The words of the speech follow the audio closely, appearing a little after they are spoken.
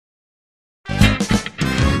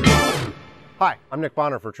Hi, I'm Nick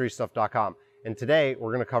Bonner for TreeStuff.com, and today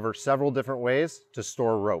we're going to cover several different ways to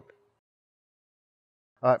store rope.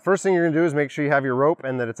 First thing you're going to do is make sure you have your rope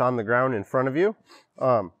and that it's on the ground in front of you.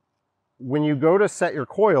 When you go to set your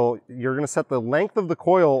coil, you're going to set the length of the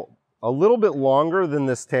coil a little bit longer than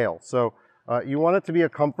this tail. So you want it to be a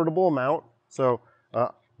comfortable amount. So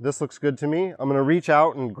this looks good to me. I'm going to reach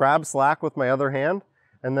out and grab slack with my other hand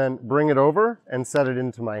and then bring it over and set it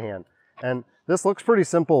into my hand. And this looks pretty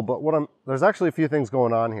simple, but there's actually a few things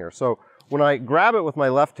going on here. So when I grab it with my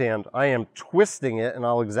left hand, I am twisting it, and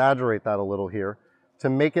I'll exaggerate that a little here, to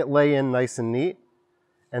make it lay in nice and neat.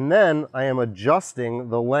 And then I am adjusting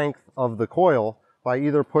the length of the coil by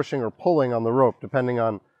either pushing or pulling on the rope, depending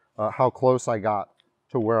on how close I got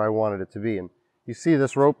to where I wanted it to be. And you see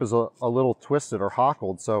this rope is a little twisted or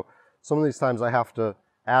hockled, so some of these times I have to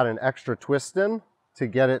add an extra twist in to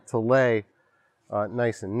get it to lay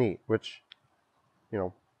nice and neat, which, you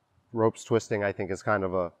know, ropes twisting I think is kind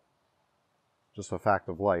of just a fact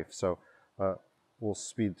of life. So we'll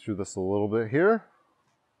speed through this a little bit here.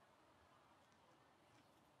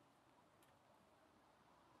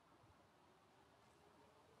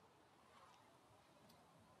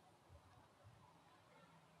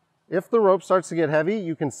 If the rope starts to get heavy,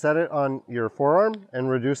 you can set it on your forearm and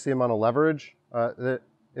reduce the amount of leverage that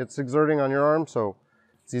it's exerting on your arm, so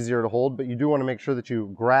it's easier to hold. But you do want to make sure that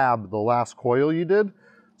you grab the last coil you did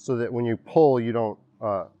so that when you pull, you don't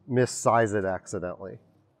missize it accidentally.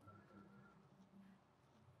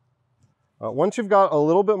 Once you've got a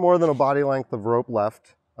little bit more than a body length of rope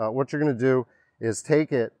left, what you're going to do is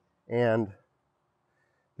take it and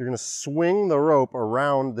you're going to swing the rope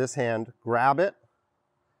around this hand, grab it,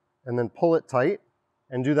 and then pull it tight,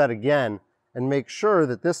 and do that again, and make sure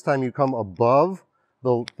that this time you come above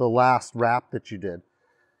the last wrap that you did.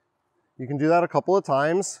 You can do that a couple of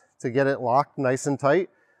times to get it locked nice and tight.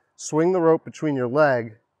 Swing the rope between your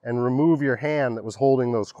leg and remove your hand that was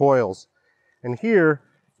holding those coils. And here,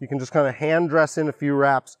 you can just kind of hand dress in a few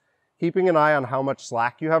wraps, keeping an eye on how much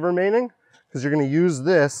slack you have remaining, because you're going to use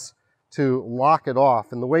this to lock it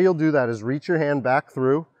off. And the way you'll do that is reach your hand back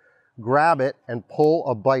through, grab it and pull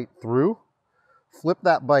a bite through, flip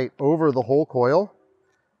that bite over the whole coil,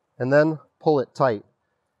 and then pull it tight.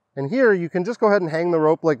 And here you can just go ahead and hang the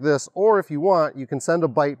rope like this, or if you want, you can send a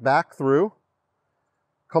bite back through,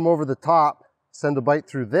 come over the top, send a bite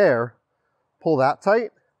through there, pull that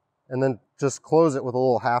tight, and then just close it with a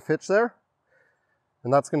little half hitch there.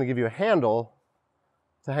 And that's going to give you a handle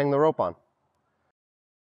to hang the rope on.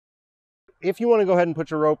 If you want to go ahead and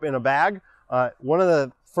put your rope in a bag, one of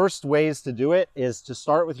the first ways to do it is to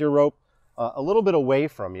start with your rope a little bit away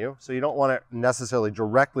from you. So you don't want it necessarily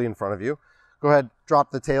directly in front of you. Go ahead,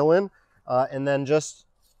 drop the tail in, and then just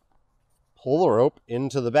pull the rope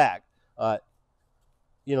into the bag.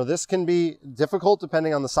 You know, this can be difficult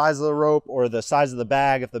depending on the size of the rope or the size of the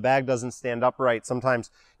bag. If the bag doesn't stand upright,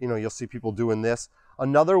 sometimes, you know, you'll see people doing this.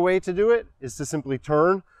 Another way to do it is to simply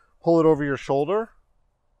turn, pull it over your shoulder.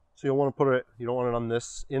 So you'll want to put it, you don't want it on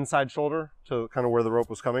this inside shoulder to kind of where the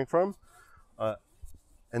rope was coming from.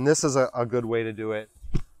 And this is a good way to do it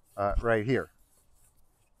right here.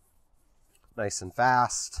 Nice and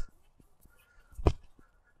fast.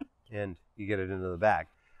 And you get it into the bag.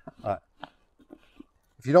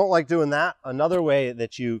 If you don't like doing that, another way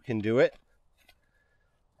that you can do it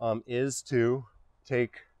is to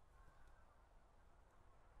take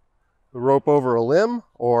the rope over a limb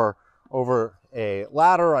or over a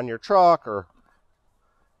ladder on your truck, or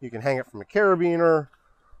you can hang it from a carabiner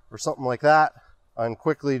or something like that, and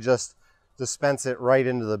quickly just dispense it right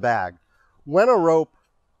into the bag. When a rope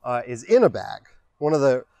is in a bag,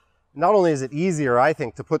 not only is it easier, I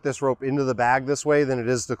think, to put this rope into the bag this way than it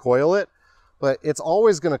is to coil it, but it's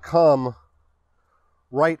always going to come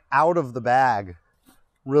right out of the bag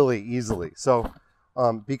really easily. So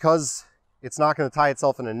because it's not going to tie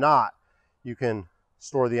itself in a knot, you can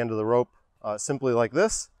store the end of the rope simply like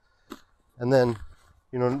this. And then,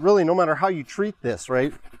 you know, really no matter how you treat this,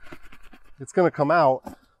 right, it's going to come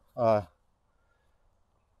out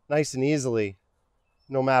nice and easily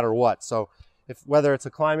no matter what. So whether it's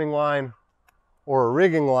a climbing line or a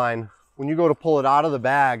rigging line, when you go to pull it out of the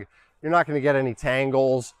bag, you're not going to get any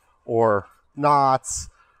tangles or knots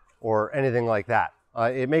or anything like that.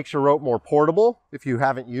 It makes your rope more portable if you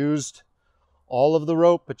haven't used all of the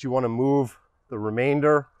rope, but you want to move the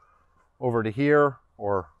remainder over to here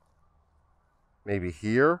or maybe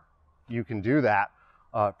here. You can do that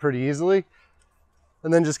pretty easily.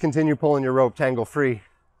 And then just continue pulling your rope tangle free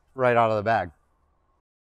right out of the bag.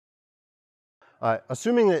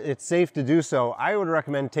 Assuming that it's safe to do so, I would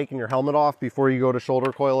recommend taking your helmet off before you go to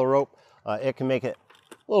shoulder coil a rope. It can make it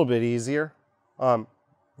a little bit easier.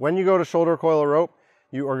 When you go to shoulder coil a rope,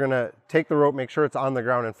 you are gonna take the rope, make sure it's on the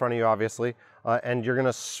ground in front of you, obviously, and you're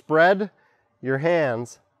gonna spread your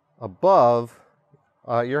hands above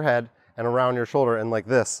your head and around your shoulder and like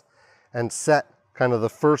this, and set kind of the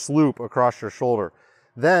first loop across your shoulder.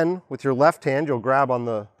 Then with your left hand, you'll grab on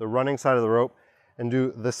the running side of the rope and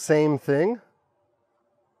do the same thing.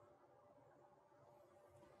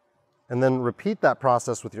 And then repeat that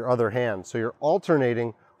process with your other hand. So you're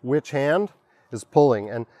alternating which hand is pulling.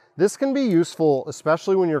 And this can be useful,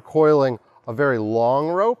 especially when you're coiling a very long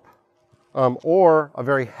rope or a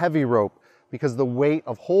very heavy rope, because the weight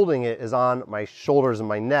of holding it is on my shoulders and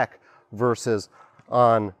my neck versus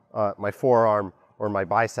on my forearm or my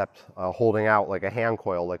bicep holding out like a hand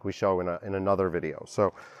coil like we show in another video.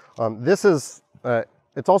 So this is,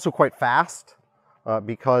 it's also quite fast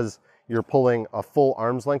because you're pulling a full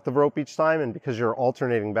arm's length of rope each time, and because you're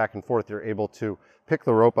alternating back and forth, you're able to pick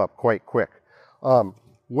the rope up quite quick.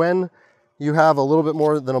 When you have a little bit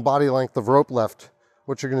more than a body length of rope left,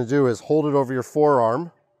 what you're going to do is hold it over your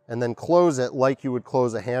forearm and then close it like you would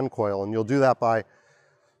close a hand coil. And you'll do that by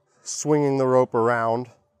swinging the rope around,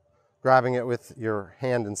 grabbing it with your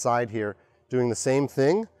hand inside here, doing the same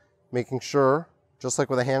thing, making sure, just like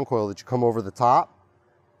with a hand coil, that you come over the top,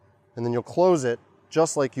 and then you'll close it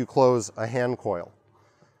just like you close a hand coil.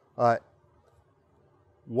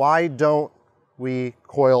 Why don't we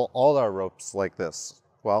coil all our ropes like this?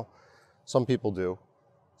 Well, some people do,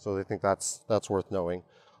 so they think that's worth knowing.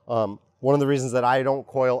 One of the reasons that I don't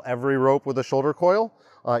coil every rope with a shoulder coil,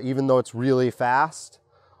 even though it's really fast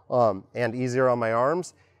and easier on my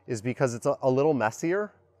arms, is because it's a little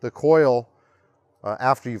messier. The coil,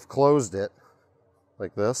 after you've closed it,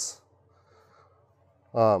 like this,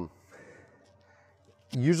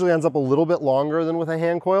 usually ends up a little bit longer than with a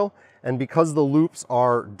hand coil, and because the loops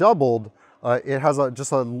are doubled, it has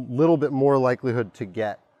just a little bit more likelihood to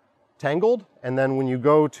get tangled. And then when you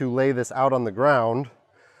go to lay this out on the ground,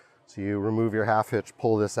 so you remove your half hitch,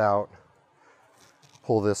 pull this out,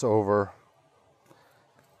 pull this over,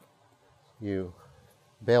 you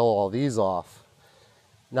bail all these off.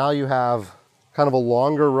 Now you have kind of a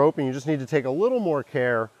longer rope, and you just need to take a little more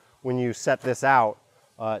care when you set this out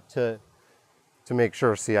to make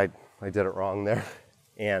sure. See, I did it wrong there.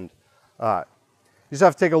 And you just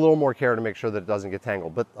have to take a little more care to make sure that it doesn't get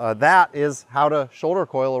tangled. But that is how to shoulder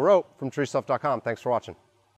coil a rope from TreeStuff.com. Thanks for watching.